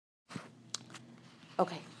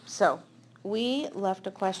Okay, so we left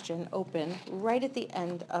a question open right at the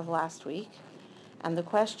end of last week, and the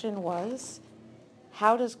question was,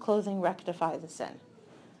 how does clothing rectify the sin?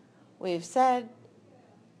 We've said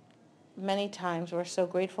many times we're so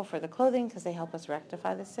grateful for the clothing because they help us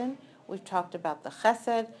rectify the sin. We've talked about the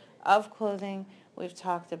chesed of clothing. We've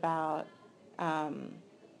talked about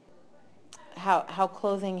how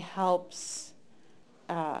clothing helps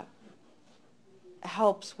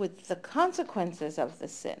with the consequences of the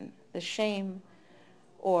sin, the shame,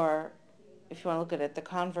 or if you want to look at it, the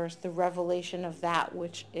converse, the revelation of that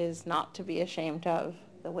which is not to be ashamed of,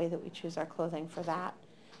 the way that we choose our clothing for that,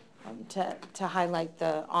 to highlight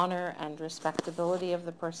the honor and respectability of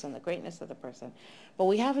the person, the greatness of the person. But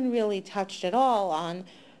we haven't really touched at all on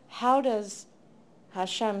how does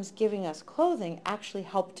Hashem's giving us clothing actually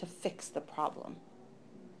help to fix the problem.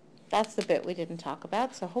 That's the bit we didn't talk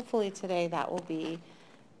about, so hopefully today that will be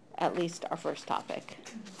at least our first topic.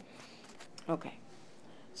 Okay.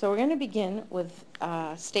 So we're going to begin with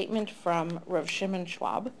a statement from Rav Shimon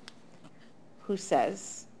Schwab, who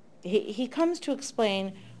says, he comes to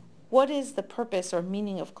explain what is the purpose or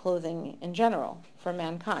meaning of clothing in general for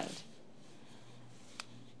mankind.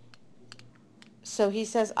 So he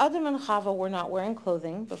says, Adam and Chava were not wearing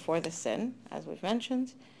clothing before the sin, as we've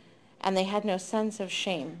mentioned, and they had no sense of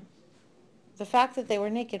shame. The fact that they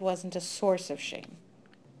were naked wasn't a source of shame.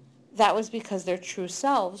 That was because their true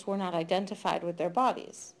selves were not identified with their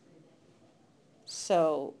bodies.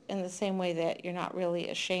 So in the same way that you're not really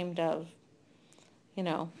ashamed of,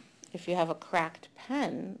 if you have a cracked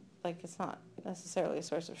pen, like it's not necessarily a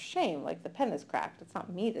source of shame, like the pen is cracked. It's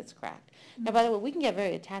not me that's cracked. Mm-hmm. Now, by the way, we can get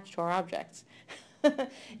very attached to our objects.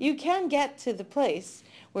 You can get to the place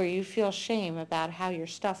where you feel shame about how your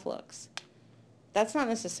stuff looks. That's not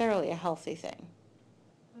necessarily a healthy thing,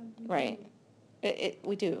 right?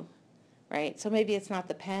 We do. Right? So maybe it's not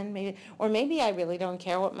the pen, maybe I really don't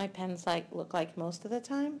care what my pens look like most of the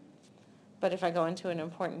time. But if I go into an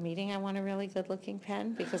important meeting, I want a really good-looking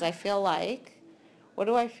pen because I feel like, what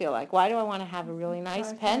do I feel like? Why do I want to have a really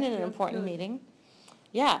nice pen in an important meeting?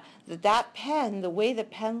 Yeah, that pen, the way the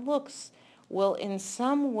pen looks, will in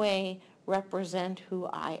some way represent who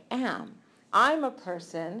I am. I'm a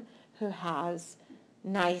person who has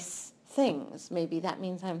nice things. Maybe that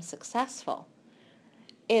means I'm successful.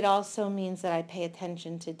 It also means that I pay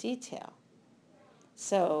attention to detail.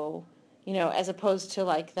 So, as opposed to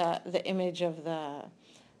like the image of the,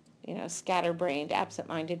 scatterbrained,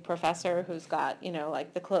 absent-minded professor who's got,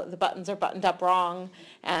 the buttons are buttoned up wrong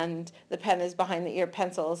and the pen is behind the ear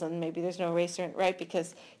pencils and maybe there's no eraser, right?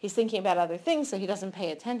 Because he's thinking about other things, so he doesn't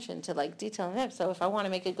pay attention to detail in them. So if I want to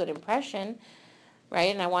make a good impression,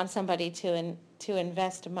 right, and I want somebody to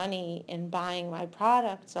invest money in buying my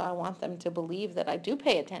product, so I want them to believe that I do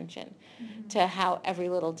pay attention to how every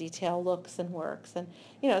little detail looks and works, and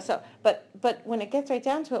but when it gets right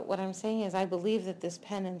down to it, what I'm saying is I believe that this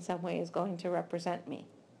pen in some way is going to represent me,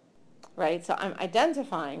 right? So I'm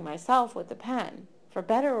identifying myself with the pen, for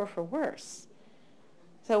better or for worse.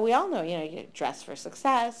 So we all know, you dress for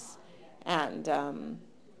success, and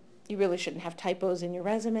you really shouldn't have typos in your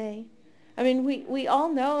resume. I mean, we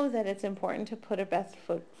all know that it's important to put our best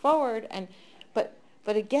foot forward, but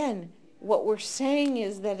again, what we're saying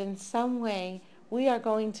is that in some way we are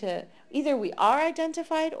going to, either we are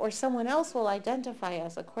identified or someone else will identify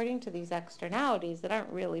us according to these externalities that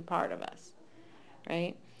aren't really part of us,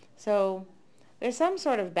 right? So there's some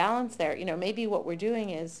sort of balance there. Maybe what we're doing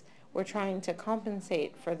is we're trying to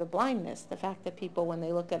compensate for the blindness, the fact that people, when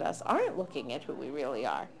they look at us, aren't looking at who we really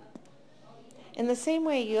are. In the same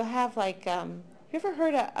way, you have you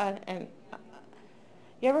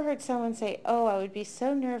ever heard someone say, "Oh, I would be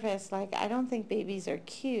so nervous, I don't think babies are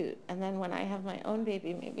cute, and then when I have my own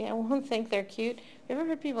baby, maybe I won't think they're cute." You ever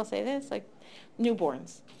heard people say this, like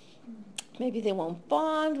newborns? Maybe they won't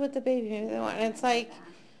bond with the baby, maybe they won't. And it's like,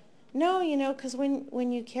 no, because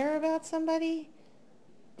when you care about somebody,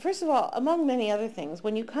 first of all, among many other things,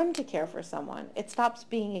 when you come to care for someone, it stops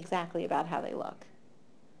being exactly about how they look.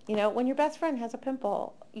 When your best friend has a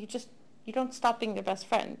pimple, you don't stop being their best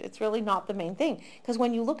friend. It's really not the main thing. Because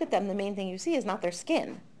when you look at them, the main thing you see is not their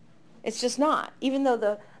skin. It's just not. Even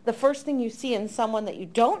though the first thing you see in someone that you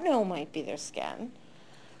don't know might be their skin.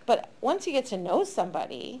 But once you get to know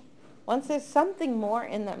somebody, once there's something more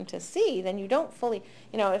in them to see, then you don't fully,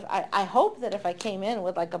 if I hope that if I came in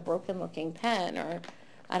with a broken looking pen or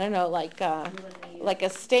I don't know, like a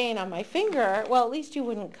stain on my finger, well, at least you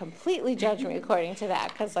wouldn't completely judge me according to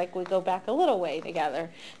that, because we go back a little way together.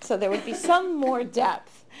 So there would be some more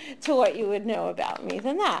depth to what you would know about me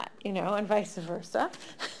than that, and vice versa.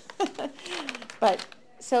 But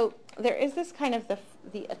so there is this kind of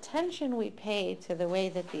the attention we pay to the way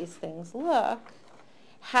that these things look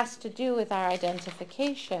has to do with our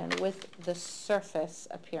identification with the surface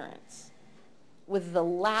appearance, with the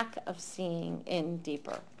lack of seeing in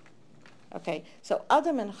deeper. Okay, so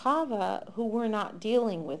Adam and Chava, who were not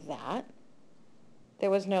dealing with that, there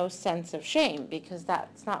was no sense of shame because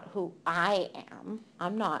that's not who I am.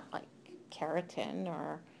 I'm not like keratin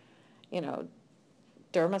or,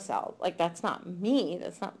 Dermacell. Like, that's not me.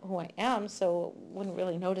 That's not who I am, so wouldn't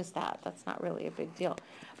really notice that. That's not really a big deal.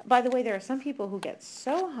 By the way, there are some people who get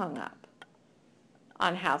so hung up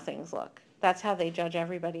on how things look. That's how they judge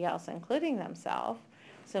everybody else, including themselves.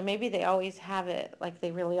 So maybe they always have it, like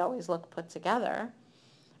they really always look put together.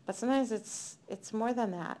 But sometimes it's more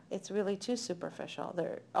than that. It's really too superficial.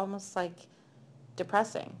 They're almost like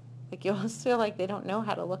depressing. Like you almost feel like they don't know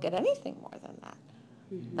how to look at anything more than that.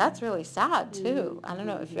 Mm-hmm. That's really sad too. I don't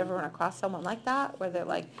know if you ever run across someone like that where they're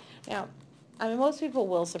like, most people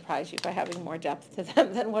will surprise you by having more depth to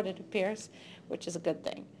them than what it appears, which is a good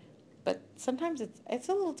thing. But sometimes it's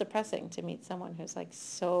a little depressing to meet someone who's like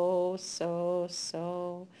so.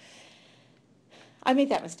 I made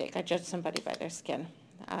that mistake. I judged somebody by their skin.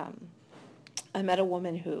 I met a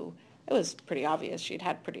woman who, it was pretty obvious she'd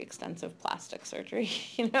had pretty extensive plastic surgery,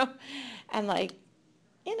 and like,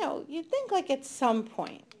 you'd think like at some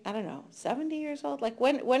point, I don't know, 70 years old, like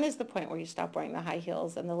when is the point where you stop wearing the high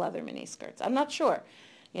heels and the leather mini skirts? I'm not sure,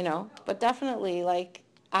 but definitely like,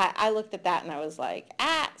 I looked at that and I was like,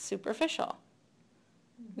 superficial.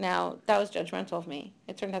 Now, that was judgmental of me.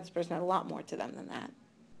 It turned out this person had a lot more to them than that.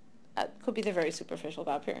 It could be they're very superficial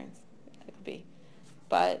about appearance. It could be.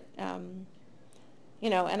 But, and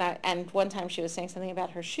one time she was saying something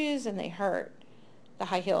about her shoes and they hurt, the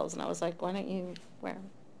high heels. And I was like, why don't you wear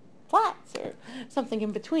flats or something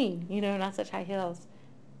in between, not such high heels.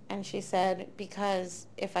 And she said, because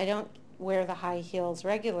if I don't wear the high heels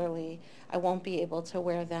regularly, I won't be able to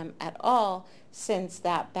wear them at all since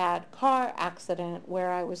that bad car accident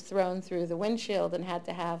where I was thrown through the windshield and had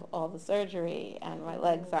to have all the surgery and my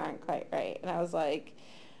legs aren't quite right. And I was like,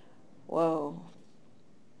 whoa,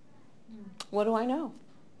 what do I know?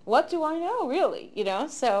 What do I know, really?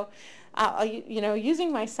 So,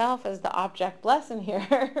 using myself as the object lesson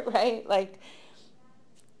here, right? Like,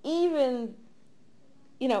 even,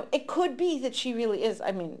 it could be that she really is,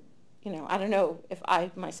 I don't know if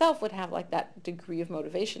I myself would have like that degree of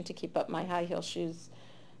motivation to keep up my high heel shoes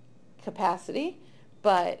capacity,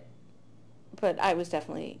 but I was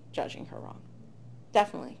definitely judging her wrong.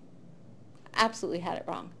 Definitely. Absolutely had it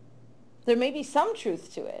wrong. There may be some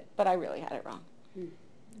truth to it, but I really had it wrong.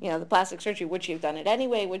 The plastic surgery, would she have done it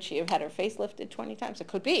anyway? Would she have had her face lifted 20 times? It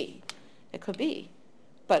could be.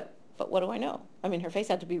 But what do I know? Her face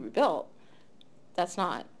had to be rebuilt. That's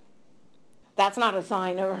not a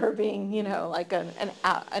sign of her being, like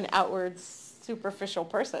an outward superficial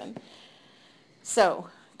person. So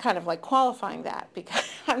kind of like qualifying that, because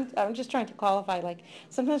I'm just trying to qualify, like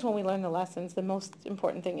sometimes when we learn the lessons, the most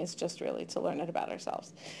important thing is just really to learn it about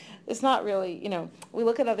ourselves. It's not really, we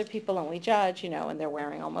look at other people and we judge, and they're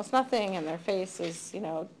wearing almost nothing and their face is,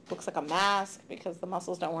 looks like a mask because the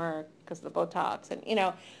muscles don't work, because of the Botox,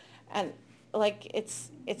 and like it's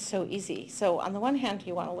so easy. So on the one hand,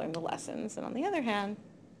 you want to learn the lessons, and on the other hand,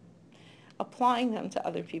 applying them to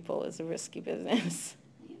other people is a risky business.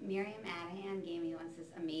 Miriam Adahan gave me once this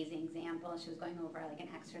amazing example. She was going over like an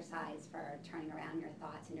exercise for turning around your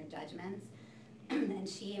thoughts and your judgments. And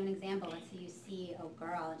she gave an example. Let's say you see a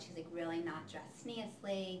girl and she's like really not dressed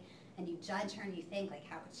sneakily, and you judge her and you think like,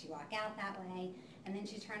 how could she walk out that way? And then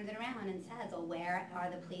she turns it around and says, well, where are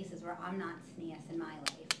the places where I'm not sneaky in my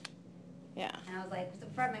life? Yeah. And I was like, so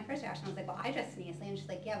for my first reaction, I was like, well, I dress sneakily. And she's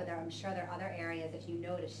like, yeah, but I'm sure there are other areas, if you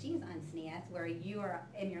notice she's unsneaked, where you are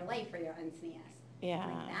in your life where you're unsneaked. Yeah.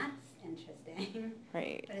 Like, that's interesting.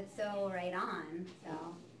 Right. But it's so right on,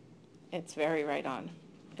 so. It's very right on.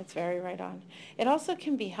 It's very right on. It also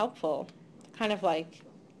can be helpful, kind of like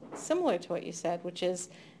similar to what you said, which is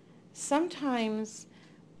sometimes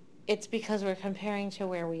it's because we're comparing to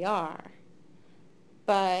where we are.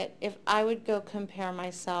 But if I would go compare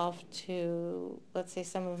myself to, let's say,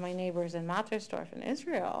 some of my neighbors in Mattersdorf in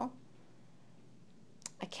Israel,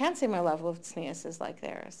 I can't say my level of tznius is like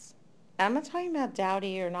theirs. I'm not talking about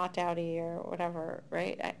dowdy or not dowdy or whatever,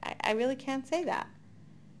 right? I really can't say that.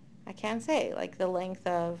 I can't say, like, the length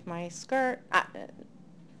of my skirt.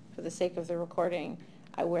 For the sake of the recording,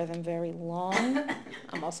 I wear them very long.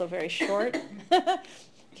 I'm also very short.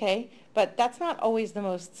 Okay? But that's not always the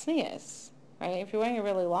most tznius, right? If you're wearing a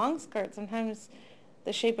really long skirt, sometimes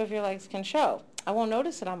the shape of your legs can show. I won't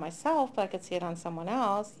notice it on myself, but I could see it on someone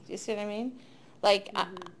else. Do you see what I mean? Like,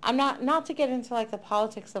 I'm not to get into like the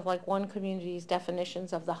politics of like one community's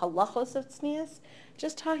definitions of the halachos of tznius,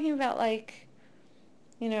 just talking about like,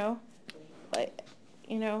 you know, like,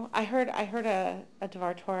 I heard a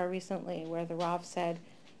Dvar Torah recently where the Rav said,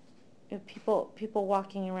 people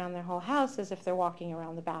walking around their whole house as if they're walking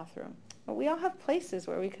around the bathroom. But we all have places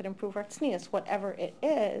where we could improve our tznius, whatever it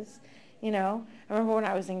is, I remember when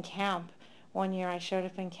I was in camp, one year I showed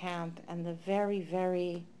up in camp, and the very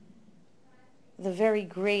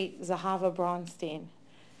great Zahava Bronstein,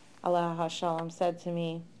 Allah HaShalom, said to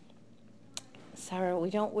me, Sarah, we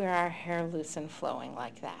don't wear our hair loose and flowing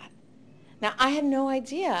like that. Now, I had no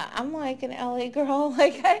idea. I'm like an LA girl.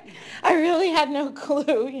 Like, I really had no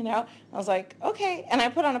clue, I was like, okay. And I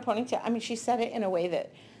put on a ponytail. I mean, she said it in a way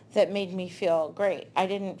that made me feel great. I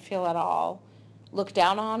didn't feel at all looked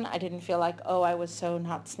down on. I didn't feel like, oh, I was so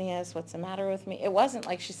not tznius. What's the matter with me? It wasn't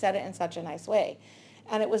like she said it in such a nice way.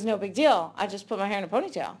 And it was no big deal. I just put my hair in a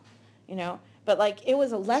ponytail, But, like, it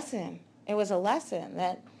was a lesson. It was a lesson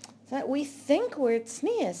that we think we're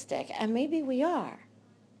tzniistic, and maybe we are.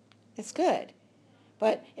 It's good.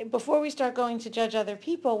 But before we start going to judge other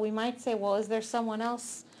people, we might say, well, is there someone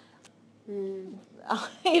else,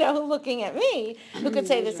 looking at me who could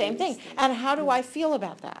say the same thing? And how do I feel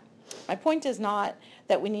about that? My point is not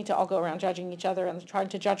that we need to all go around judging each other and trying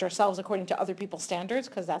to judge ourselves according to other people's standards,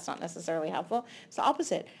 because that's not necessarily helpful. It's the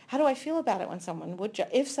opposite. How do I feel about it when if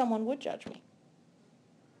someone would judge me?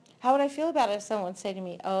 How would I feel about it if someone would say to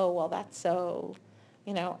me, oh, well, that's so...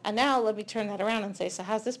 and now let me turn that around and say, so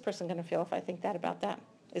how's this person going to feel if I think that about them?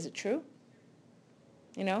 Is it true?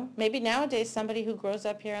 Maybe nowadays somebody who grows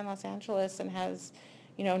up here in Los Angeles and has,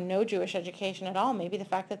 no Jewish education at all, maybe the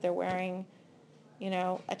fact that they're wearing,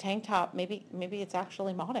 a tank top, maybe it's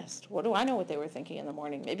actually modest. What do I know what they were thinking in the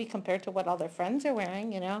morning? Maybe compared to what all their friends are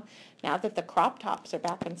wearing, now that the crop tops are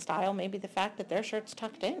back in style, maybe the fact that their shirt's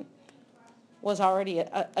tucked in was already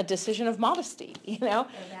a decision of modesty, They're back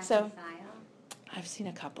in style. I've seen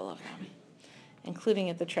a couple of them,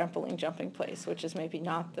 including at the trampoline jumping place, which is maybe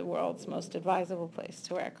not the world's most advisable place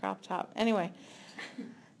to wear a crop top. Anyway,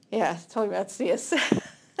 yeah, tell me about CS.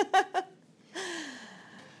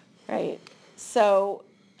 Right. So,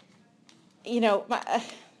 my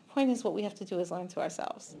point is what we have to do is learn to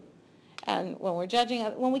ourselves. And when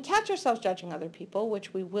when we catch ourselves judging other people,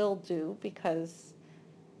 which we will do because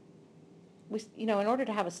in order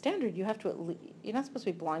to have a standard, you have to you're not supposed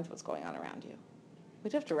to be blind to what's going on around you. We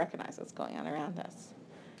do have to recognize what's going on around us.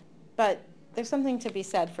 But there's something to be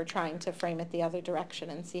said for trying to frame it the other direction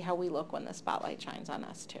and see how we look when the spotlight shines on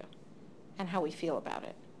us too, and how we feel about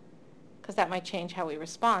it. Because that might change how we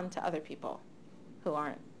respond to other people who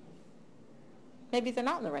aren't. Maybe they're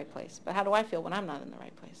not in the right place, but how do I feel when I'm not in the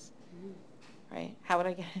right place? Right? How would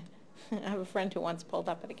I get... I have a friend who once pulled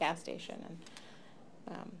up at a gas station,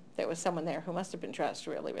 and there was someone there who must have been dressed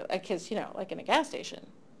really, really... Because, like in a gas station,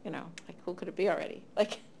 like who could it be already?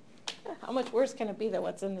 Like, how much worse can it be than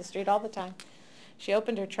what's in the street all the time? She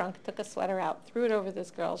opened her trunk, took a sweater out, threw it over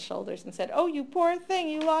this girl's shoulders and said, oh, you poor thing,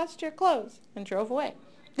 you lost your clothes, and drove away.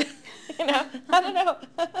 I don't know.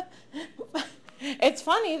 It's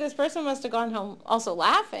funny, this person must have gone home also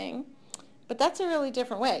laughing, but that's a really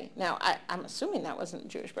different way. Now, I'm assuming that wasn't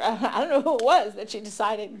Jewish, but I don't know who it was that she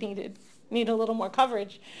decided needed a little more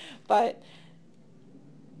coverage, but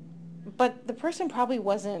the person probably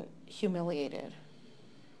wasn't humiliated,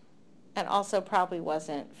 and also probably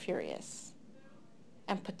wasn't furious,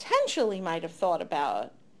 and potentially might have thought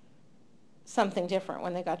about something different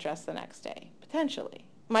when they got dressed the next day. Potentially.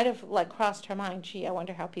 Might have crossed her mind, gee, I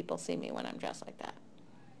wonder how people see me when I'm dressed like that.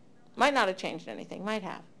 Might not have changed anything, might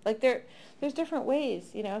have. There's different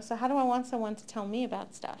ways, so how do I want someone to tell me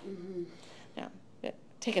about stuff?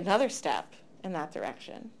 Take another step in that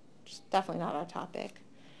direction, which is definitely not our topic.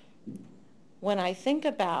 When I think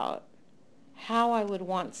about how I would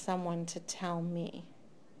want someone to tell me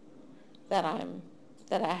that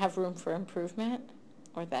I have room for improvement,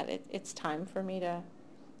 or that it's time for me to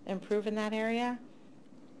improve in that area,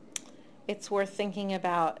 it's worth thinking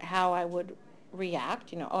about how I would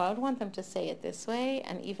react. I would want them to say it this way,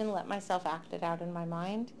 and even let myself act it out in my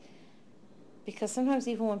mind. Because sometimes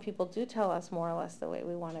even when people do tell us more or less the way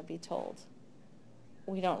we want to be told,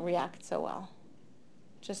 we don't react so well.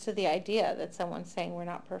 Just to the idea that someone's saying we're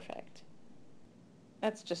not perfect.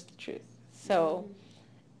 That's just the truth. So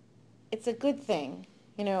it's a good thing,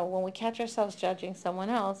 when we catch ourselves judging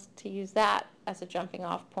someone else, to use that as a jumping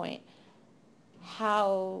off point.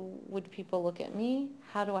 How would people look at me?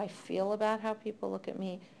 How do I feel about how people look at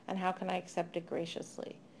me? And how can I accept it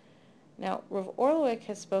graciously? Now, Rav Orlowick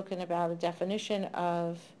has spoken about a definition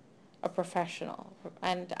of a professional.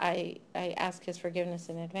 And I ask his forgiveness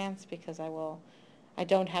in advance because I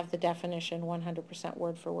don't have the definition 100%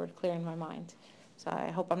 word for word clear in my mind. So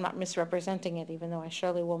I hope I'm not misrepresenting it, even though I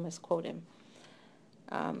surely will misquote him.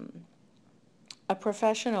 A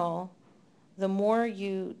professional, the more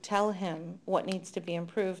you tell him what needs to be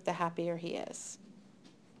improved, the happier he is.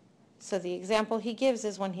 So the example he gives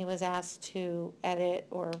is when he was asked to edit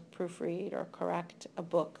or proofread or correct a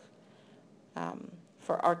book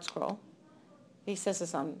for ArtScroll. He says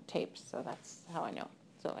this on tape, so that's how I know.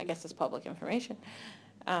 So I guess it's public information.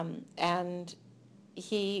 And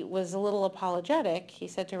he was a little apologetic. He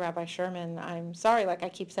said to Rabbi Sherman, I'm sorry, like I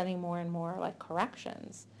keep sending more and more like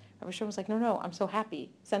corrections. Rabbi Sherman was like, no, I'm so happy,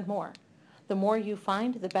 send more. The more you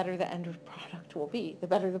find, the better the end product will be, the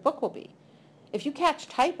better the book will be. If you catch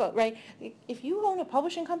typo, right, if you own a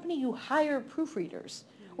publishing company, you hire proofreaders,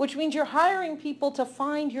 which means you're hiring people to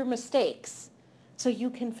find your mistakes so you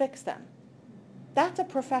can fix them. That's a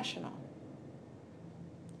professional.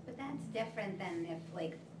 But that's different than if,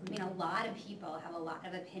 like, I mean, a lot of people have a lot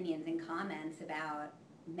of opinions and comments about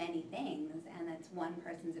many things, and that's one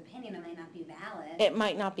person's opinion. It might not be valid. It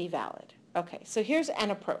might not be valid. Okay, so here's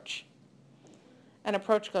an approach. An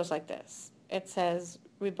approach goes like this. It says,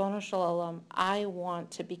 Ribbono Shel Olam, I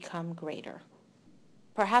want to become greater.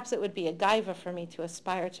 Perhaps it would be a gaiva for me to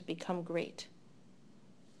aspire to become great.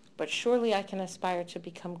 But surely I can aspire to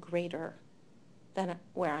become greater than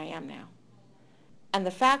where I am now. And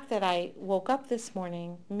the fact that I woke up this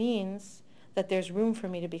morning means that there's room for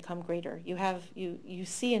me to become greater. You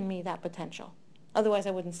see in me that potential. Otherwise,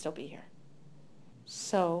 I wouldn't still be here.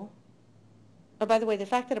 So, oh, by the way, the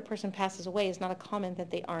fact that a person passes away is not a comment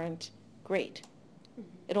that they aren't great.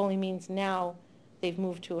 It only means now they've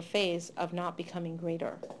moved to a phase of not becoming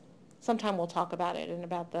greater. Sometime we'll talk about it and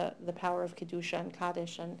about the power of Kedusha and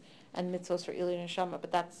Kaddish and mitzvos for Ilui Neshama,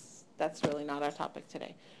 but that's really not our topic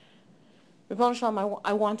today. Ribbono Shel Olam,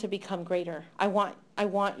 I want to become greater. I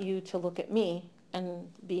want you to look at me and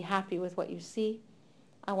be happy with what you see.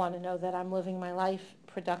 I want to know that I'm living my life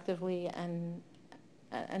productively and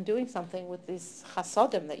doing something with these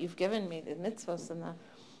chasodim that you've given me, the mitzvos and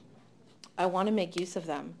I want to make use of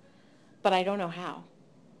them, but I don't know how.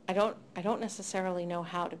 I don't necessarily know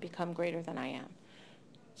how to become greater than I am.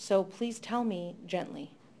 So please tell me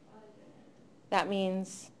gently. That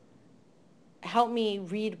means help me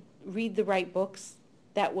read the right books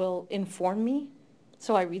that will inform me.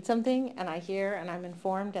 So I read something and I hear and I'm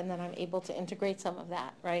informed and then I'm able to integrate some of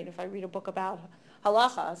that, right? If I read a book about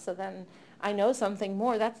halacha, so then I know something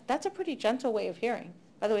more. That's a pretty gentle way of hearing.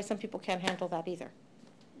 By the way, some people can't handle that either,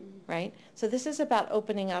 right? So this is about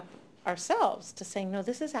opening up ourselves to saying, no,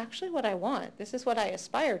 this is actually what I want. This is what I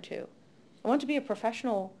aspire to. I want to be a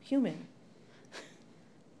professional human.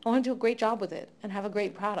 I want to do a great job with it and have a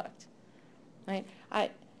great product, right?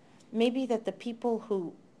 Maybe that the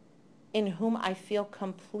people in whom I feel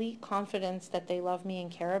complete confidence that they love me and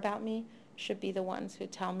care about me should be the ones who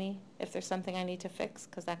tell me if there's something I need to fix,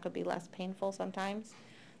 because that could be less painful sometimes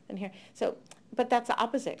than here. So, but that's the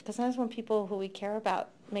opposite, because sometimes when people who we care about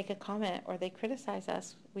make a comment or they criticize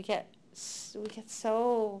us, we get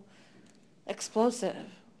so explosive.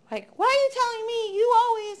 Like, why are you telling me? You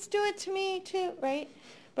always do it to me too, right?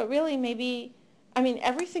 But really, maybe, I mean,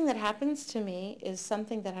 everything that happens to me is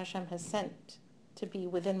something that Hashem has sent to be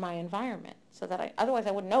within my environment, so that otherwise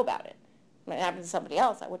I wouldn't know about it. When it happens to somebody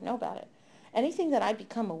else, I wouldn't know about it. Anything that I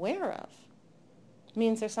become aware of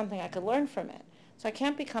means there's something I could learn from it. So I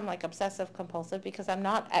can't become like obsessive compulsive, because I'm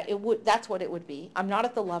not, that's what it would be. I'm not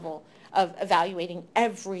at the level of evaluating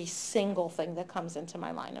every single thing that comes into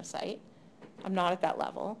my line of sight. I'm not at that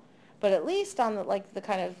level. But at least on the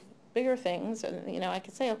kind of bigger things, and I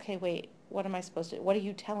could say, okay, wait, what am I supposed to do? What are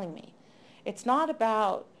you telling me? It's not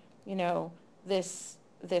about, this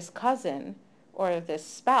cousin or this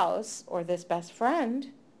spouse or this best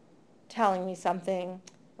friend telling me something,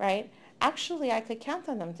 right? Actually, I could count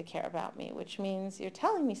on them to care about me, which means you're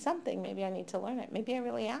telling me something. Maybe I need to learn it. Maybe I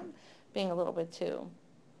really am being a little bit too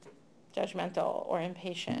judgmental or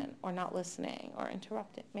impatient or not listening or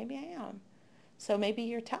interrupting. Maybe I am. So maybe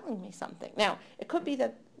you're telling me something. Now, it could be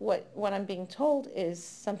that what I'm being told is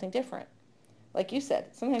something different. Like you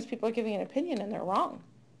said, sometimes people are giving an opinion and they're wrong,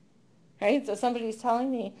 right? So somebody's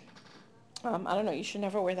telling me, I don't know, you should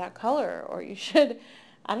never wear that color, or you should,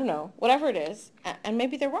 I don't know, whatever it is, and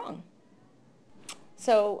maybe they're wrong.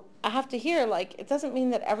 So I have to hear, it doesn't mean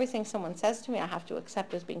that everything someone says to me I have to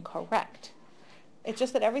accept as being correct. It's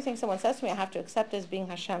just that everything someone says to me I have to accept as being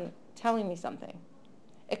Hashem telling me something.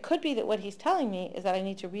 It could be that what he's telling me is that I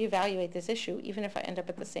need to reevaluate this issue, even if I end up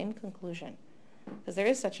at the same conclusion, because there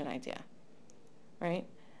is such an idea, right?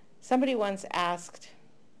 Somebody once asked,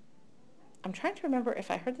 I'm trying to remember if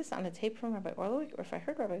I heard this on a tape from Rabbi Orlowek or if I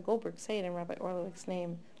heard Rabbi Goldberg say it in Rabbi Orlowek's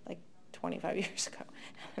name like 25 years ago.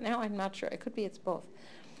 Now I'm not sure. It could be it's both.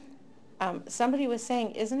 Somebody was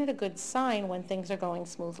saying, isn't it a good sign when things are going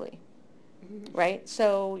smoothly? Mm-hmm. Right?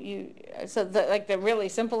 So the really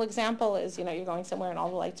simple example is, you're going somewhere and all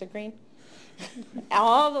the lights are green.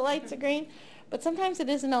 All the lights are green. But sometimes it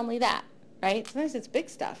isn't only that, right? Sometimes it's big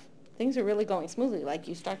stuff. Things are really going smoothly. Like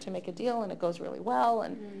you start to make a deal and it goes really well,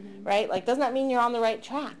 and mm-hmm. right? Like, doesn't that mean you're on the right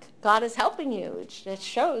track? God is helping you. It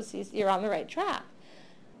shows you're on the right track,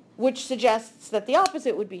 which suggests that the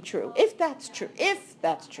opposite would be true. If that's true, if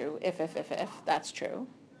that's true, if that's true,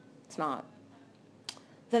 it's not.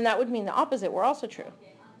 Then that would mean the opposite were also true.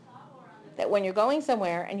 That when you're going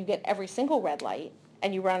somewhere and you get every single red light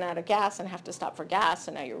and you run out of gas and have to stop for gas,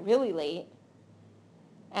 and now you're really late,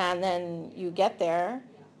 and then you get there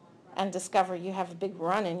and discover you have a big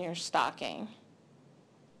run in your stocking,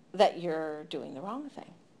 that you're doing the wrong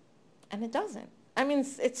thing. And it doesn't. I mean,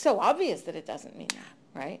 it's so obvious that it doesn't mean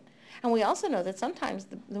that, right? And we also know that sometimes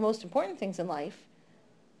the most important things in life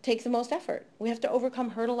take the most effort. We have to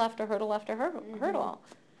overcome hurdle after hurdle after hurdle.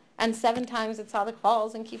 Mm-hmm. And 7 times the tzaddik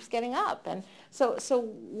falls and keeps getting up. And so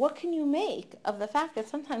what can you make of the fact that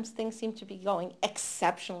sometimes things seem to be going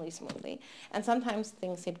exceptionally smoothly, and sometimes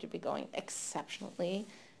things seem to be going exceptionally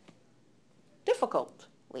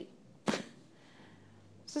difficultly? So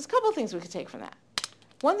there's a couple of things we could take from that.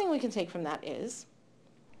 One thing we can take from that is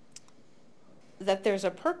that there's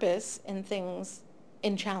a purpose in things,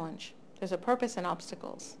 in challenge. There's a purpose in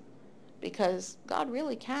obstacles, because God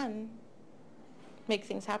really can make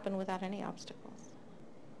things happen without any obstacles,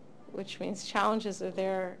 which means challenges are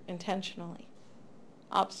there intentionally.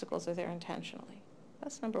 Obstacles are there intentionally.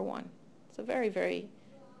 That's number one. It's a very, very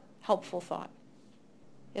helpful thought.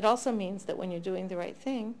 It also means that when you're doing the right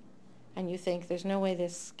thing and you think there's no way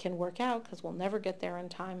this can work out because we'll never get there in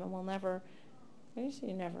time and we'll never,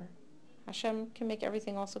 you never. Hashem can make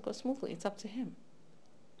everything also go smoothly. It's up to him,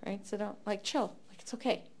 right? So don't, chill. It's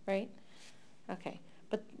okay, right? Okay.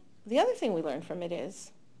 But the other thing we learn from it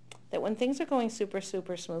is that when things are going super,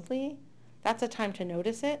 super smoothly, that's a time to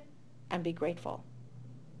notice it and be grateful.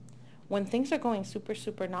 When things are going super,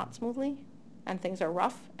 super not smoothly and things are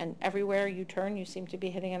rough and everywhere you turn you seem to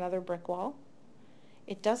be hitting another brick wall,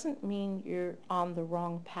 it doesn't mean you're on the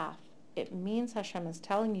wrong path. It means Hashem is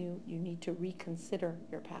telling you you need to reconsider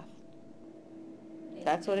your path.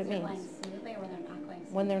 That's what it means.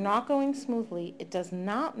 When they're not going smoothly, it does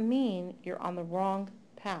not mean you're on the wrong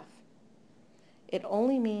path. It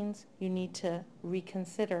only means you need to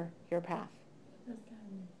reconsider your path.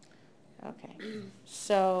 Okay.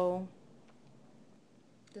 So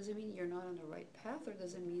does it mean you're not on the right path, or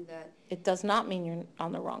does it mean that... It does not mean you're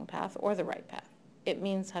on the wrong path or the right path. It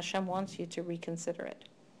means Hashem wants you to reconsider it.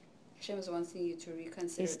 Hashem is wanting you to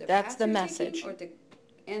reconsider the that's path the you're message. taking, or the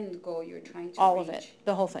end goal you're trying to all reach? Of it.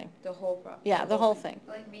 The whole thing. The whole problem. Yeah, the whole thing.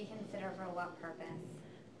 Like reconsider for what purpose?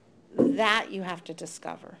 That you have to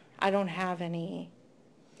discover. I don't have an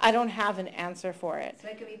answer for it. So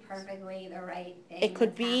it could be perfectly the right thing. It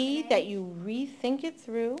could be that you rethink it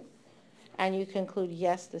through and you conclude,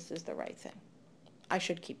 yes, this is the right thing. I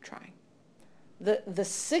should keep trying. The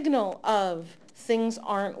signal of things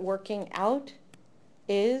aren't working out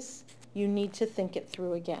is you need to think it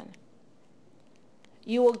through again.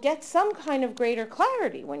 You will get some kind of greater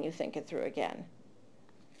clarity when you think it through again.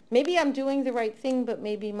 Maybe I'm doing the right thing, but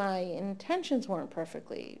maybe my intentions weren't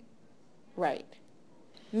perfectly right.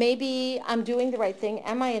 Maybe I'm doing the right thing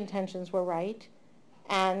and my intentions were right,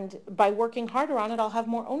 and by working harder on it, I'll have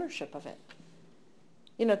more ownership of it.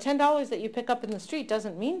 $10 that you pick up in the street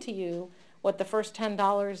doesn't mean to you what the first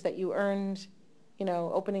 $10 that you earned,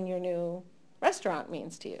 opening your new restaurant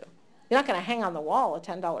means to you. You're not going to hang on the wall a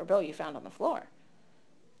 $10 bill you found on the floor,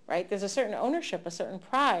 right? There's a certain ownership, a certain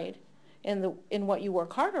pride in what you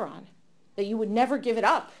work harder on, that you would never give it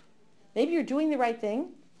up. Maybe you're doing the right thing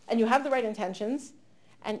and you have the right intentions,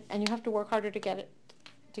 and you have to work harder to get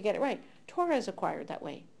it right. Torah is acquired that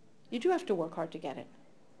way. You do have to work hard to get it.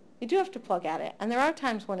 You do have to plug at it. And there are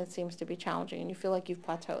times when it seems to be challenging and you feel like you've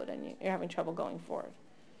plateaued and you're having trouble going forward.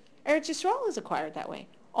 Eretz Yisrael is acquired that way.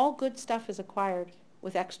 All good stuff is acquired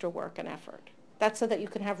with extra work and effort. That's so that you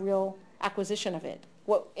can have real acquisition of it.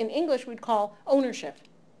 What in English we'd call ownership.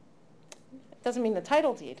 It doesn't mean the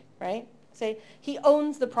title deed, right? Say, he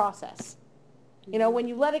owns the process. When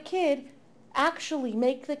you let a kid actually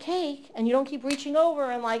make the cake and you don't keep reaching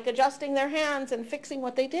over and adjusting their hands and fixing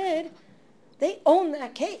what they did, they own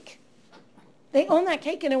that cake. They own that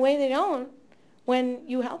cake in a way they don't when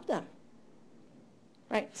you help them.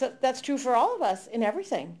 Right? So that's true for all of us in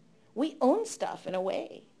everything. We own stuff in a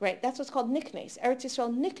way, right? That's what's called niknes. Eretz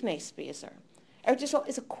Yisrael niknes b'Yisur. Eretz Yisrael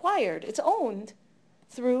is acquired, it's owned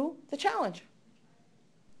through the challenge.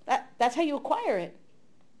 That's how you acquire it.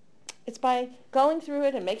 It's by going through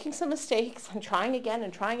it and making some mistakes and trying again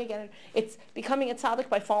and trying again. It's becoming a tzaddik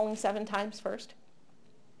by falling 7 times first.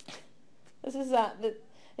 This is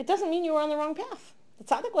it doesn't mean you were on the wrong path. The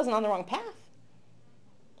tzaddik wasn't on the wrong path.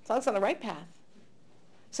 The tzaddik's on the right path.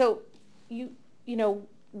 So you know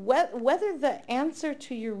whether the answer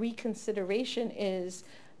to your reconsideration is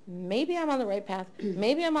maybe I'm on the right path,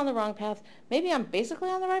 maybe I'm on the wrong path, maybe I'm basically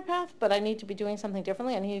on the right path, but I need to be doing something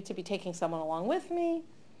differently. I needed to be taking someone along with me.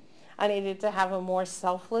 I needed to have a more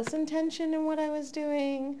selfless intention in what I was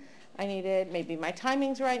doing. I needed, maybe my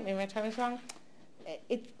timing's right, maybe my timing's wrong.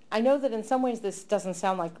 I know that in some ways this doesn't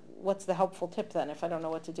sound like what's the helpful tip then if I don't know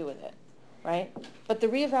what to do with it, right? But the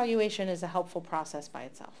reevaluation is a helpful process by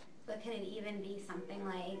itself. But could it even be something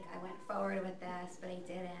like, I went forward with this, but I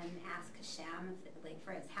didn't ask Hashem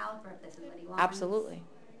for his help, or if this is what he wants? Absolutely.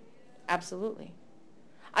 Absolutely.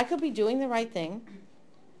 I could be doing the right thing.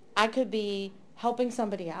 I could be helping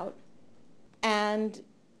somebody out. And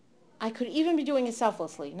I could even be doing it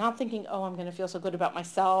selflessly, not thinking, oh, I'm going to feel so good about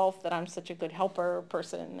myself, that I'm such a good helper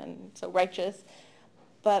person and so righteous.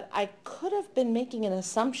 But I could have been making an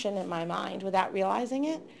assumption in my mind without realizing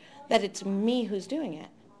it, that it's me who's doing it.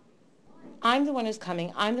 I'm the one who's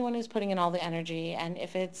coming. I'm the one who's putting in all the energy. And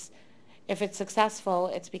if it's successful,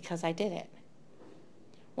 it's because I did it.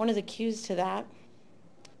 One of the cues to that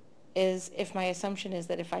is if my assumption is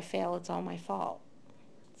that if I fail, it's all my fault.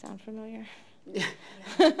 Sound familiar? Just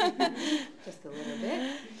a little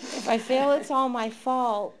bit. If I fail, it's all my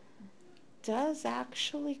fault does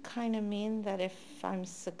actually kind of mean that if I'm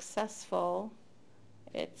successful,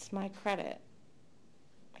 it's my credit.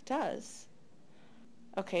 It does.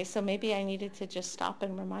 Okay, so maybe I needed to just stop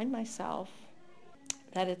and remind myself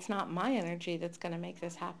that it's not my energy that's going to make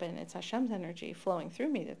this happen. It's Hashem's energy flowing through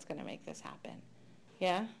me that's going to make this happen.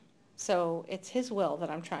 Yeah? So it's his will that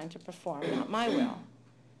I'm trying to perform, not my will.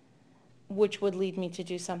 Which would lead me to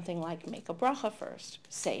do something like make a bracha first.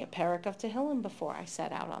 Say a parak of Tehillim before I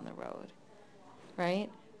set out on the road. Right?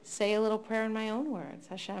 Say a little prayer in my own words.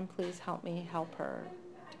 Hashem, please help me help her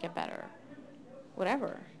to get better.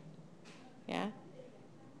 Whatever. Yeah?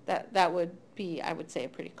 That would be, I would say, a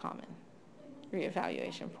pretty common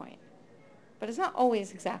reevaluation point. But it's not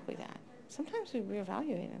always exactly that. Sometimes we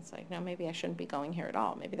reevaluate and it's like, no, maybe I shouldn't be going here at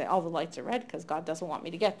all. Maybe all the lights are red because God doesn't want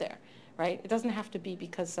me to get there, right? It doesn't have to be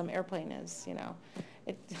because some airplane is,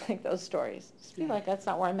 like those stories. Just be like, that's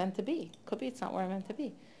not where I'm meant to be. Could be it's not where I'm meant to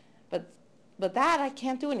be. But that I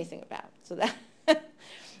can't do anything about. So that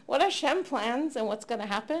what Hashem plans and what's going to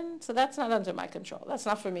happen, so that's not under my control. That's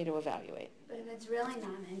not for me to evaluate. But if it's really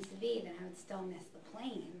not meant to be, then I would still miss the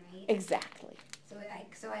plane, right? Exactly.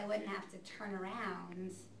 So I wouldn't have to turn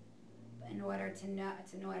around in order to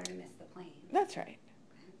miss the plane. That's right.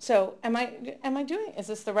 So am I doing, is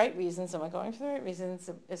this the right reasons? Am I going for the right reasons?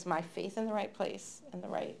 Is my faith in the right place and the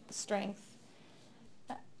right strength?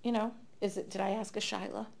 Did I ask a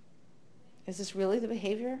Shaila? Is this really the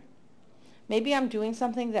behavior? Maybe I'm doing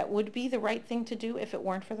something that would be the right thing to do if it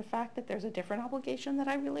weren't for the fact that there's a different obligation that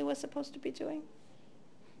I really was supposed to be doing.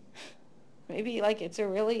 Maybe it's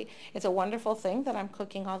a wonderful thing that I'm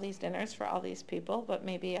cooking all these dinners for all these people, but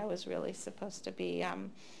maybe I was really supposed to be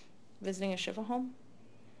visiting a Shiva home.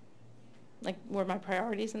 Were my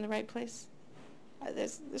priorities in the right place?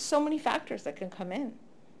 There's so many factors that can come in.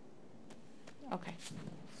 Okay.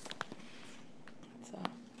 So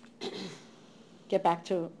get back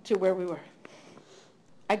to where we were.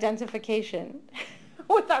 Identification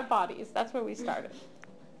with our bodies. That's where we started.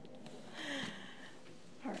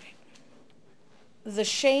 All right. The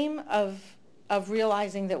shame of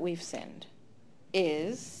realizing that we've sinned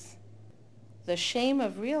is the shame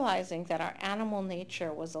of realizing that our animal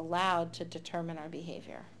nature was allowed to determine our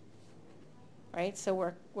behavior. Right?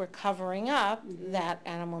 So we're covering up that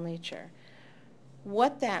animal nature.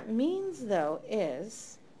 What that means, though,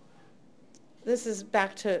 is, this is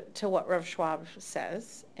back to what Rav Schwab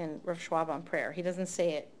says in Rav Schwab on prayer. He doesn't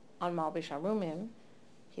say it on Malbish Arumim.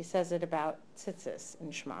 He says it about tzitzis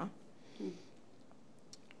in Shema.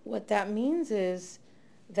 What that means is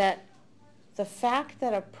that the fact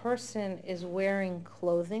that a person is wearing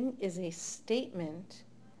clothing is a statement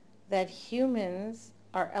that humans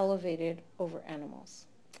are elevated over animals.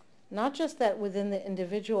 Not just that within the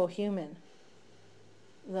individual human,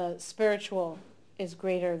 the spiritual is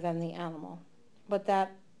greater than the animal, but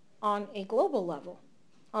that on a global level,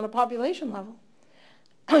 on a population level,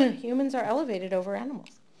 humans are elevated over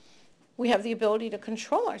animals. We have the ability to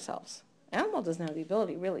control ourselves Animal doesn't have the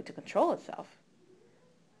ability really to control itself,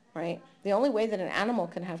 right? The only way that an animal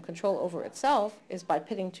can have control over itself is by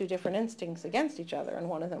pitting two different instincts against each other and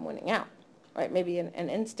one of them winning out, right? Maybe an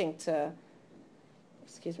instinct to,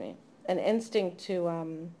 an instinct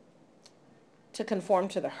to conform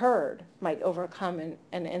to the herd might overcome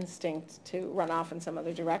an instinct to run off in some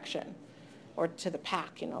other direction, or to the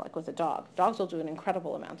pack, like with a dog. Dogs will do an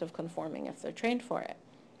incredible amount of conforming if they're trained for it.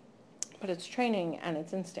 But it's training and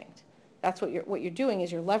it's instinct. That's what you're doing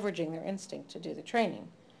is you're leveraging their instinct to do the training,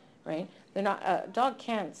 right? They're not, a dog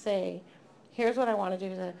can't say, here's what I want to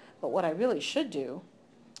do, but what I really should do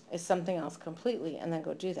is something else completely, and then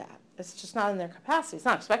go do that. It's just not in their capacity. It's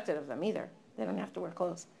not expected of them either. They don't have to wear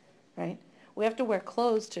clothes, right? We have to wear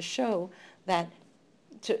clothes to show that,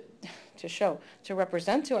 to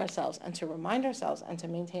represent to ourselves and to remind ourselves and to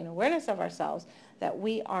maintain awareness of ourselves that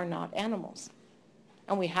we are not animals.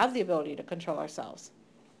 And we have the ability to control ourselves.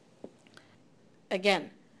 Again,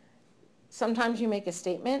 sometimes you make a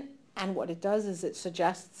statement and what it does is it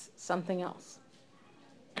suggests something else.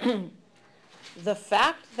 The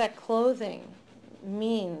fact that clothing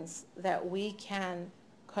means that we can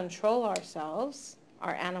control ourselves,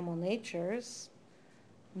 our animal natures,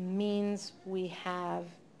 means we have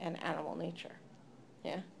an animal nature.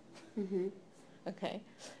 Yeah? Mm-hmm. Okay.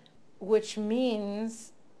 Which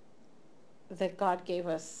means that God gave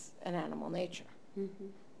us an animal nature. Mm-hmm.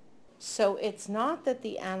 So it's not that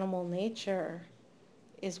the animal nature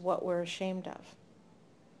is what we're ashamed of.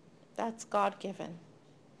 That's God-given.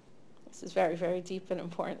 This is very, very deep and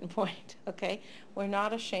important point, okay? We're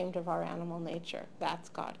not ashamed of our animal nature. That's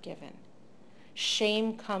God-given.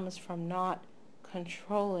 Shame comes from not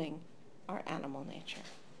controlling our animal nature.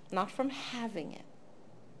 Not from having it,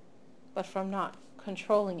 but from not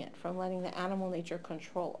controlling it, from letting the animal nature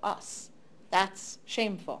control us. That's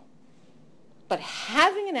shameful. But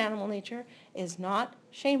having an animal nature is not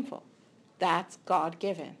shameful. That's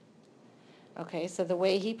God-given. Okay, so the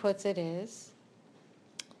way he puts it is,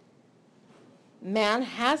 man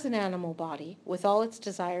has an animal body with all its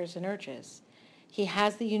desires and urges. He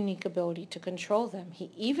has the unique ability to control them.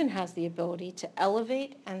 He even has the ability to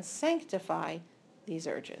elevate and sanctify these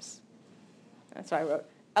urges. That's why I wrote,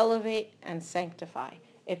 elevate and sanctify.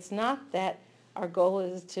 It's not that our goal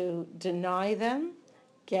is to deny them,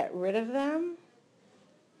 get rid of them,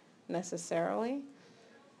 necessarily,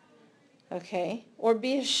 okay, or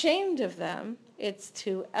be ashamed of them. It's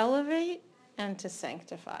to elevate and to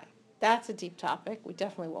sanctify. That's a deep topic. We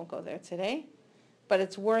definitely won't go there today, but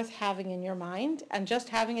it's worth having in your mind, and just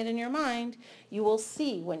having it in your mind, you will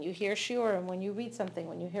see when you hear shiurim, when you read something,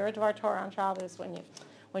 when you hear a Dvar Torah on Shabbos,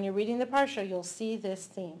 when you're reading the Parsha, you'll see this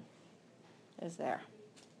theme is there.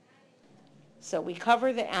 So we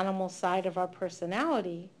cover the animal side of our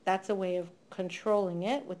personality. That's a way of controlling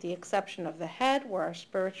it, with the exception of the head, where our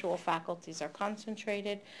spiritual faculties are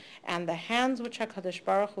concentrated, and the hands, which HaKadosh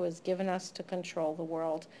Baruch Hu has given us to control the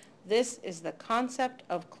world. This is the concept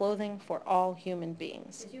of clothing for all human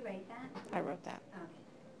beings. Did you write that? I wrote that.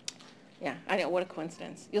 Okay. Yeah, I know, what a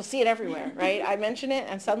coincidence. You'll see it everywhere, right? I mention it,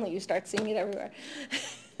 and suddenly you start seeing it everywhere.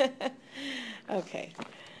 Okay.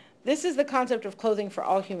 This is the concept of clothing for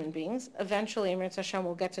all human beings. Eventually, Emir Hashem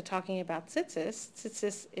will get to talking about tzitzis.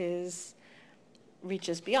 Tzitzis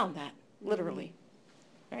reaches beyond that, literally,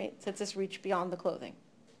 right? Tzitzis reach beyond the clothing.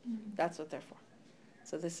 Mm-hmm. That's what they're for.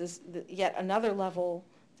 So this is yet another level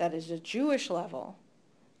that is a Jewish level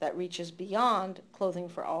that reaches beyond clothing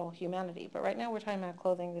for all humanity. But right now we're talking about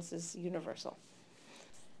clothing. This is universal.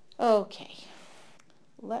 Okay.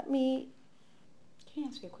 Let me... Can I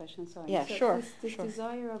ask you a question? Sorry. Yeah, so sure. This sure.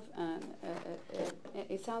 desire of,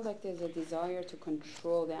 it sounds like there's a desire to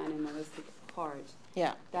control the animalistic part.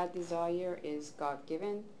 Yeah. That desire is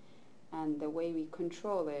God-given, and the way we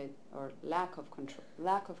control it, or lack of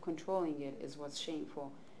controlling it, is what's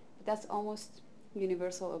shameful. But that's almost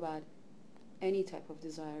universal about any type of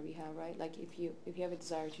desire we have, right? Like if you have a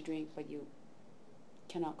desire to drink, but you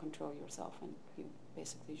cannot control yourself, and you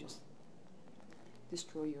basically just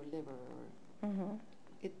destroy your liver, or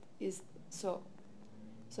it is so.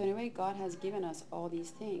 So in a way, God has given us all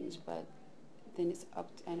these things, but then it's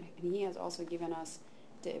up to, and He has also given us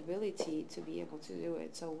the ability to be able to do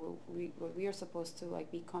it. So what we are supposed to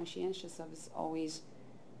be conscientious of is always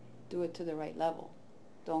do it to the right level.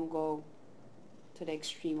 Don't go to the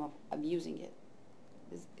extreme of abusing it.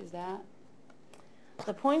 Is that?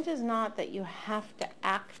 The point is not that you have to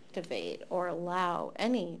activate or allow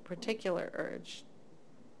any particular urge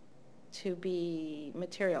to be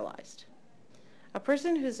materialized. A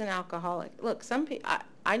person who's an alcoholic, look,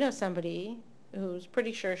 I know somebody who's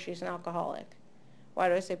pretty sure she's an alcoholic. Why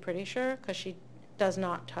do I say pretty sure? Because she does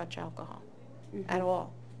not touch alcohol. at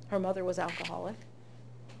all. Her mother was alcoholic,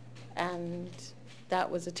 and that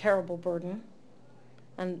was a terrible burden,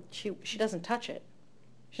 and she doesn't touch it.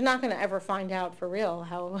 She's not going to ever find out for real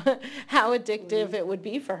how how addictive it would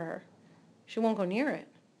be for her. She won't go near it.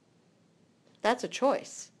 That's a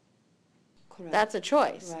choice. Correct. That's a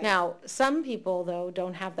choice. Right. Now, some people, though,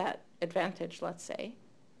 don't have that advantage, let's say,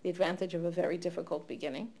 the advantage of a very difficult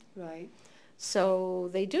beginning. Right. So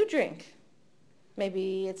they do drink.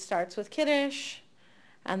 Maybe it starts with Kiddush,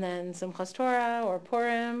 and then Simchas Torah or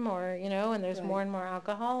Purim, or, and there's Right. more and more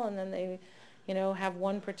alcohol, and then they, have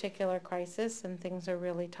one particular crisis, and things are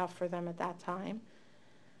really tough for them at that time.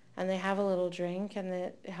 And they have a little drink, and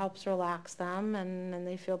it helps relax them, and then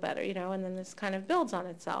they feel better, and then this kind of builds on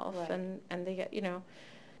itself, Right. and they get,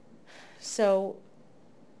 So,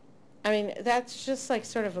 I mean, that's just like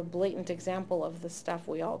sort of a blatant example of the stuff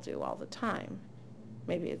we all do all the time.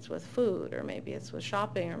 Maybe it's with food, or maybe it's with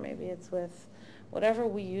shopping, or maybe it's with whatever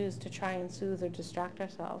we use to try and soothe or distract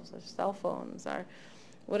ourselves, our cell phones, our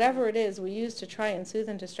whatever it is we use to try and soothe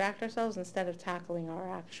and distract ourselves instead of tackling our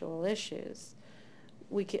actual issues.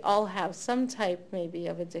 We could all have some type maybe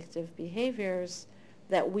of addictive behaviors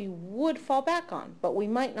that we would fall back on, but we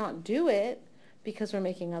might not do it because we're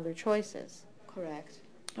making other choices. Correct.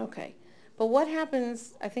 Okay. But what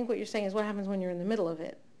happens, I think what you're saying is what happens when you're in the middle of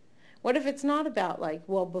it? What if it's not about like,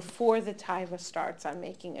 well, before the taiva starts, I'm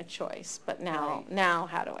making a choice, but now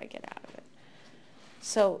how do I get out of it?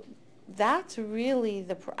 So that's really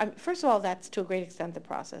first of all, that's to a great extent the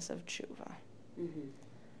process of tshuva,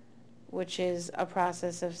 which is a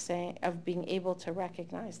process of being able to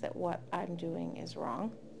recognize that what I'm doing is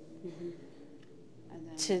wrong, And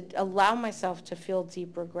then, to allow myself to feel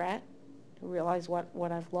deep regret, to realize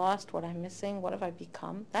what I've lost, what I'm missing, what have I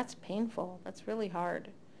become. That's painful. That's really hard.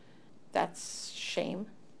 That's shame.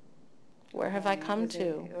 Where have I come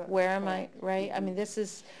to? Where am I, right? I mean, this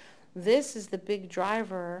is the big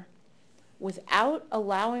driver. Without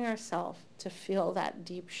allowing ourselves to feel that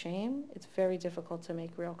deep shame, it's very difficult to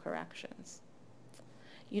make real corrections.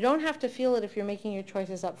 You don't have to feel it if you're making your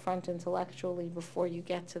choices up front intellectually before you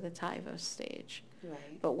get to the taiva stage.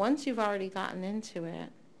 right. But once you've already gotten into it,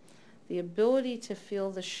 the ability to feel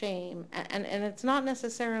the shame, and it's not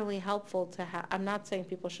necessarily helpful to have, I'm not saying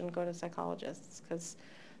people shouldn't go to psychologists, because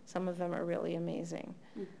some of them are really amazing.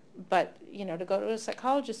 But, to go to a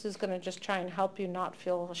psychologist is going to just try and help you not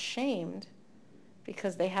feel ashamed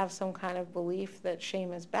because they have some kind of belief that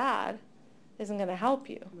shame is bad, isn't going to help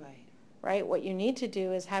you, Right. right? What you need to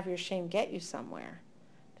do is have your shame get you somewhere,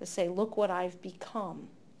 to say, look what I've become,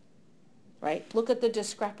 right? Look at the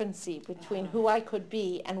discrepancy between who I could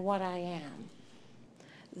be and what I am.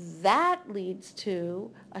 That leads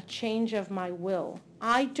to a change of my will.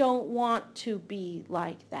 I don't want to be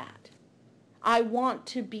like that. I want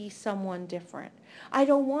to be someone different. I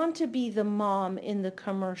don't want to be the mom in the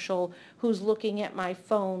commercial who's looking at my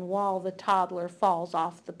phone while the toddler falls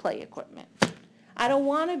off the play equipment. I don't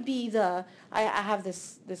want to be I have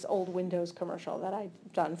this old Windows commercial that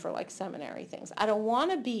I've done for like seminary things. I don't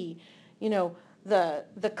want to be,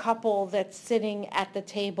 the couple that's sitting at the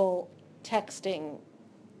table texting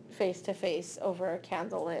face to face over a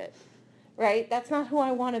candlelit, right? That's not who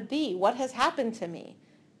I want to be. What has happened to me?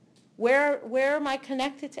 Where am I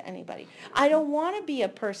connected to anybody? I don't want to be a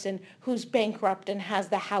person who's bankrupt and has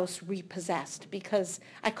the house repossessed because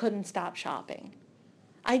I couldn't stop shopping.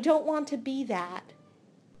 I don't want to be that.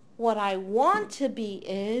 What I want to be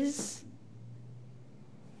is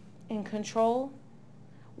in control.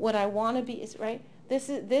 What I want to be is, right? This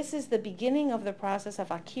is the beginning of the process of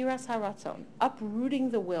akiras haratzon, uprooting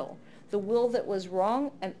the will that was wrong,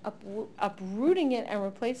 and uprooting it and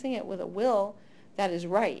replacing it with a will that is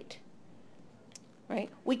right. Right?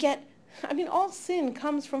 All sin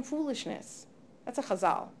comes from foolishness. That's a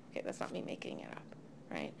chazal. Okay, that's not me making it up.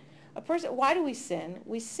 Right? Why do we sin?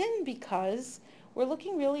 We sin because we're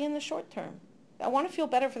looking really in the short term. I want to feel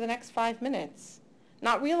better for the next 5 minutes.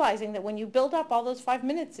 Not realizing that when you build up all those 5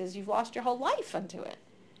 minutes you've lost your whole life unto it.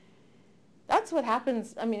 That's what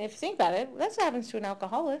happens. If you think about it, that's what happens to an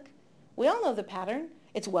alcoholic. We all know the pattern.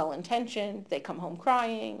 It's well-intentioned. They come home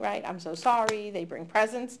crying, right? I'm so sorry. They bring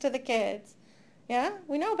presents to the kids. Yeah,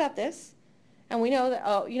 we know about this. And we know that,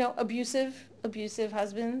 abusive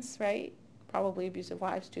husbands, right? Probably abusive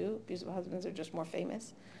wives too. Abusive husbands are just more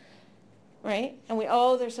famous. Right? And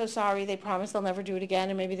they're so sorry. They promise they'll never do it again,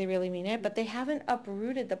 and maybe they really mean it, but they haven't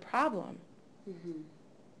uprooted the problem. Mm-hmm.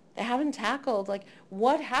 They haven't tackled,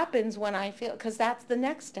 what happens when I feel, because that's the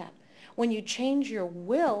next step. When you change your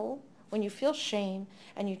will, when you feel shame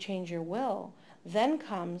and you change your will, then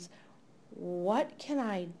comes, what can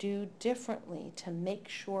I do differently to make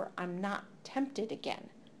sure I'm not tempted again?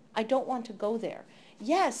 I don't want to go there.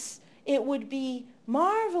 Yes, it would be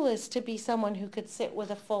marvelous to be someone who could sit with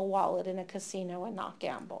a full wallet in a casino and not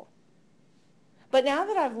gamble. But now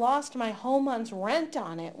that I've lost my whole month's rent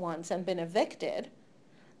on it once and been evicted,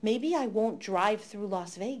 maybe I won't drive through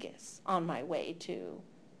Las Vegas on my way to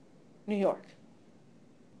New York.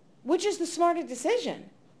 Which is the smarter decision?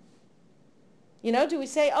 You know, do we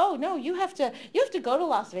say, oh, no, you have to go to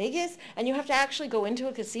Las Vegas and you have to actually go into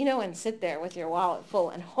a casino and sit there with your wallet full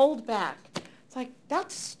and hold back? It's like,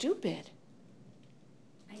 that's stupid.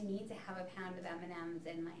 I need to have a pound of M&Ms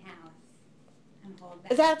in my house and hold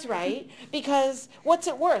back. That's right, because what's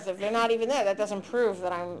it worth if they're not even there? That doesn't prove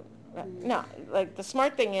that I'm, no, like the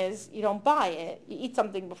smart thing is you don't buy it. You eat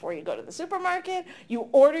something before you go to the supermarket. You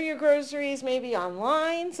order your groceries maybe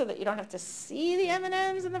online so that you don't have to see the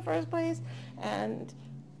M&Ms in the first place. And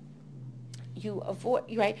you avoid,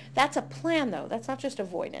 right? That's a plan though. That's not just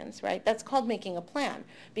avoidance, right? That's called making a plan,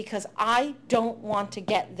 because I don't want to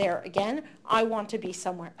get there again. I want to be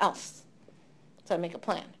somewhere else. So I make a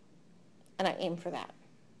plan and I aim for that.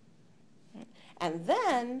 And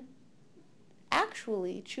then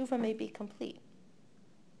actually tshuva may be complete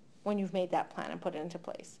when you've made that plan and put it into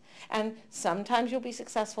place. And sometimes you'll be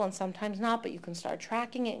successful and sometimes not, but you can start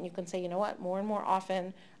tracking it and you can say, you know what, more and more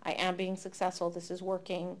often I am being successful, this is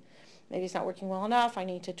working. Maybe it's not working well enough, I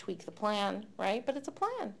need to tweak the plan, right? But it's a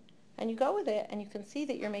plan. And you go with it and you can see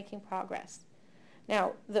that you're making progress.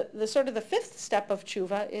 Now, the sort of the fifth step of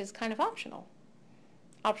tshuva is kind of optional.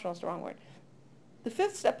 Optional is the wrong word. The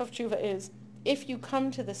fifth step of tshuva is if you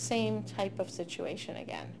come to the same type of situation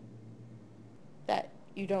again, that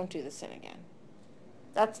you don't do the sin again.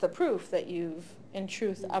 That's the proof that you've, in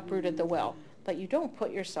truth, uprooted the well. But you don't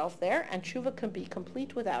put yourself there, and tshuva can be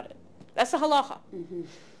complete without it. That's the halacha. Mm-hmm.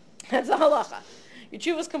 That's the halacha. Your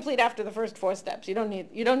tshuva is complete after the first 4 steps. You don't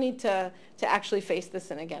need to actually face the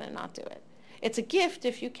sin again and not do it. It's a gift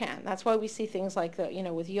if you can. That's why we see things like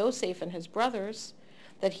with Yosef and his brothers,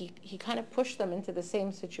 that he kind of pushed them into the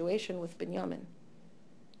same situation with Binyamin,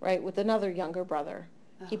 right? With another younger brother.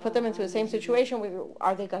 He put them into the same situation where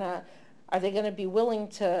are they gonna be willing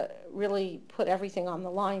to really put everything on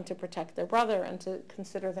the line to protect their brother and to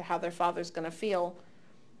consider how their father's gonna feel,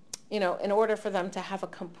 in order for them to have a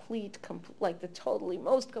complete, like the totally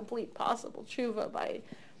most complete possible tshuva by,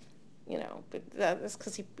 but that's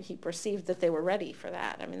because he perceived that they were ready for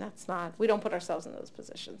that. I mean, that's not, we don't put ourselves in those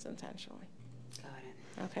positions intentionally. Got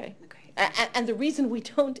it. Okay. Okay. And the reason we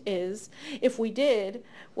don't is, if we did,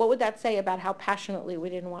 what would that say about how passionately we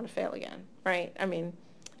didn't want to fail again, right? I mean,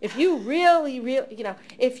 if you really,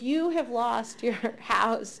 if you have lost your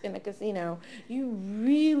house in a casino, you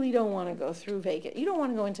really don't want to go through Vegas. You don't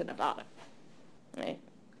want to go into Nevada, right?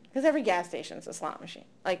 Because every gas station is a slot machine.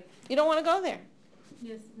 Like, you don't want to go there.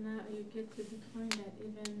 Yes, now you get to the point that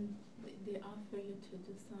even they offer you to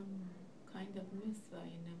do some kind of mitzvah,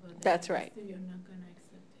 but That's right. still you're not going to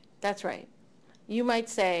accept it. That's right. You might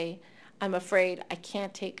say, I'm afraid I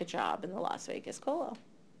can't take a job in the Las Vegas Kollel.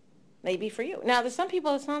 Maybe for you. Now, there's some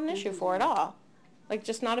people it's not an issue for at all. Like,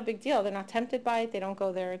 just not a big deal. They're not tempted by it. They don't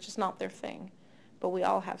go there. It's just not their thing. But we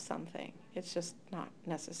all have something. It's just not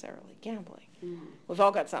necessarily gambling. Mm-hmm. We've all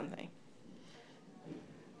got something.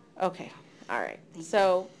 Okay. All right.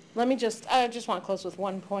 So let me I just want to close with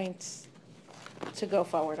one point to go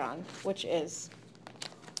forward on, which is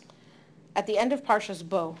at the end of Parshas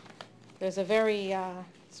Bo, there's a very,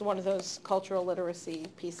 it's one of those cultural literacy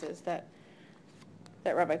pieces that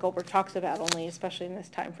Rabbi Goldberg talks about, only especially in this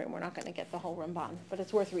time frame. We're not going to get the whole Ramban, but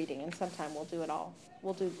it's worth reading, and sometime we'll do it all.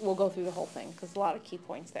 We'll go through the whole thing, because a lot of key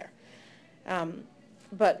points there.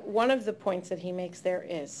 But one of the points that he makes there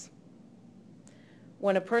is,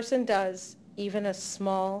 when a person does even a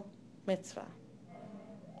small mitzvah,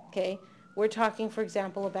 okay, we're talking, for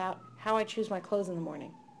example, about how I choose my clothes in the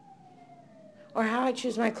morning, or how I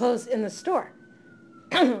choose my clothes in the store,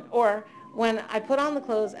 or when I put on the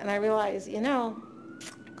clothes and I realize,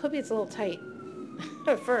 could be it's a little tight.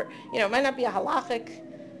 It might not be a halachic,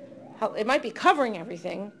 it might be covering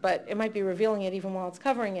everything, but it might be revealing it even while it's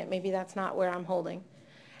covering it. Maybe that's not where I'm holding.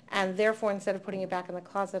 And therefore, instead of putting it back in the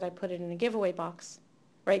closet, I put it in a giveaway box,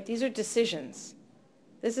 right? These are decisions.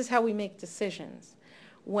 This is how we make decisions.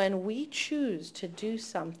 When we choose to do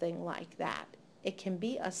something like that, it can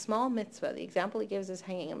be a small mitzvah. The example he gives is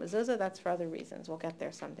hanging a mezuzah. That's for other reasons. We'll get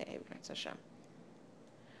there someday, B'nai Hashem.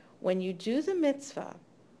 When you do the mitzvah,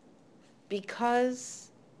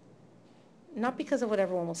 not because of what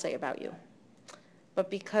everyone will say about you, but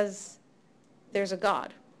because there's a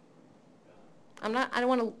God. I don't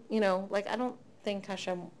want to, I don't think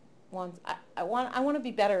Hashem wants, I want to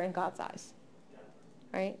be better in God's eyes,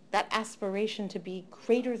 right? That aspiration to be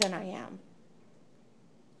greater than I am.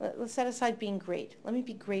 Let's set aside being great. Let me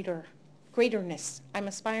be greater. Greaterness. I'm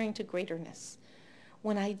aspiring to greaterness.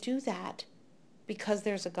 When I do that, because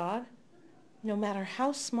there's a God, no matter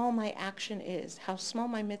how small my action is, how small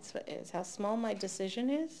my mitzvah is, how small my decision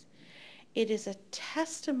is, it is a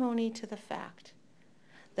testimony to the fact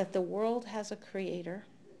that the world has a creator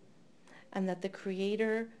and that the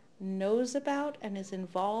creator knows about and is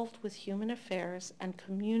involved with human affairs and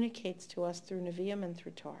communicates to us through Nevi'im and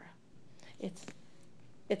through Torah.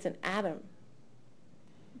 It's an atom,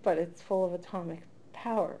 but it's full of atomic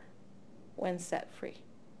power when set free.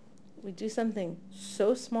 We do something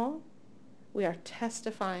so small, we are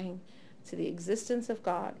testifying to the existence of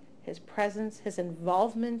God, his presence, his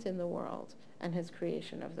involvement in the world, and his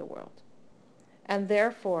creation of the world. And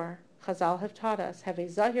therefore, Chazal have taught us, have a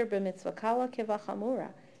zahir b'mitzvah kala kevachamura.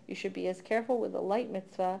 You should be as careful with a light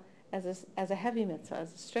mitzvah as a heavy mitzvah,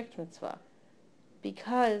 as a strict mitzvah,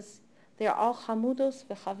 because they are all chamudos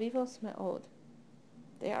v'chavivos me'od.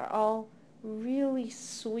 They are all really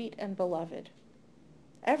sweet and beloved.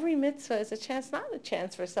 Every mitzvah is a chance, not a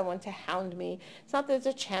chance for someone to hound me. It's not that it's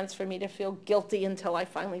a chance for me to feel guilty until I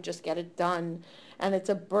finally just get it done. And it's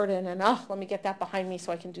a burden, and let me get that behind me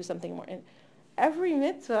so I can do something more. And every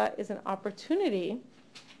mitzvah is an opportunity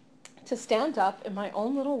to stand up in my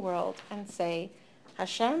own little world and say,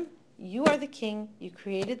 Hashem, you are the king, you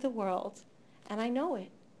created the world, and I know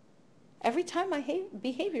it. Every time my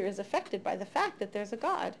behavior is affected by the fact that there's a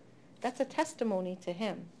God, that's a testimony to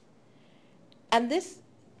him. And this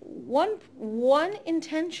one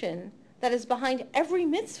intention that is behind every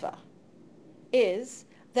mitzvah is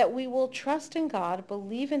that we will trust in God,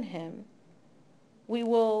 believe in him. We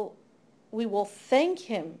will thank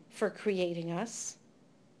him for creating us.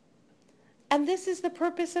 And this is the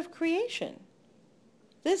purpose of creation.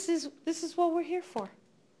 This is what we're here for,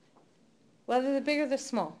 whether the big or the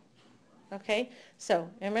small. Okay? So,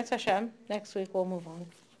 Emret Hashem, next week we'll move on.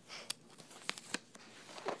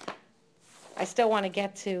 I still want to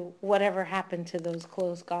get to whatever happened to those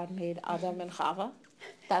clothes God made, Adam and Chava.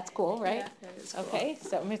 That's cool, right? Yeah, that is cool. Okay,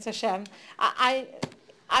 so Mitzvah Hashem.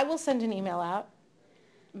 I will send an email out,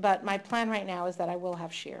 but my plan right now is that I will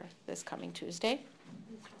have shir this coming Tuesday,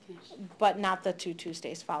 but not the 2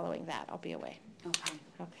 Tuesdays following that. I'll be away. Okay.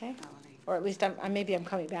 Okay? Or at least maybe I'm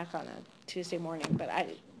coming back on a Tuesday morning, but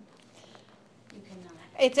You cannot.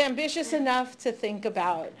 it's ambitious enough to think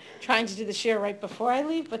about trying to do the shir right before I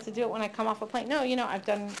leave, but to do it when I come off a plane, no, I've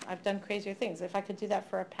done crazier things. If I could do that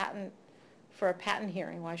for a patent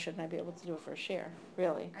hearing, why shouldn't I be able to do it for a shir,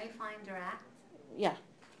 really? Are you flying direct? Yeah.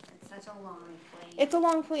 It's such a long flight. It's a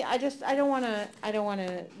long flight. I don't want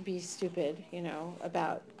to be stupid,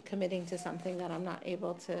 about committing to something that I'm not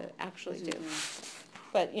able to actually do.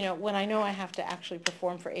 But, when I know I have to actually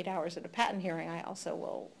perform for 8 hours at a patent hearing, I also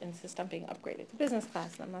will insist on being upgraded to business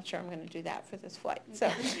class, and I'm not sure I'm going to do that for this flight.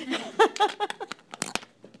 So,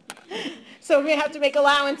 so we have to make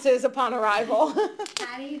allowances upon arrival.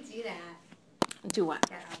 How do you do that? Do what?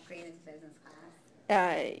 Get upgraded to business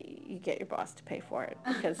class? You get your boss to pay for it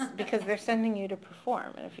because they're sending you to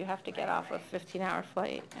perform, and if you have to get off a 15-hour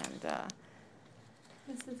flight, and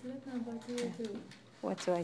Mrs. Littner, what do you do? what do I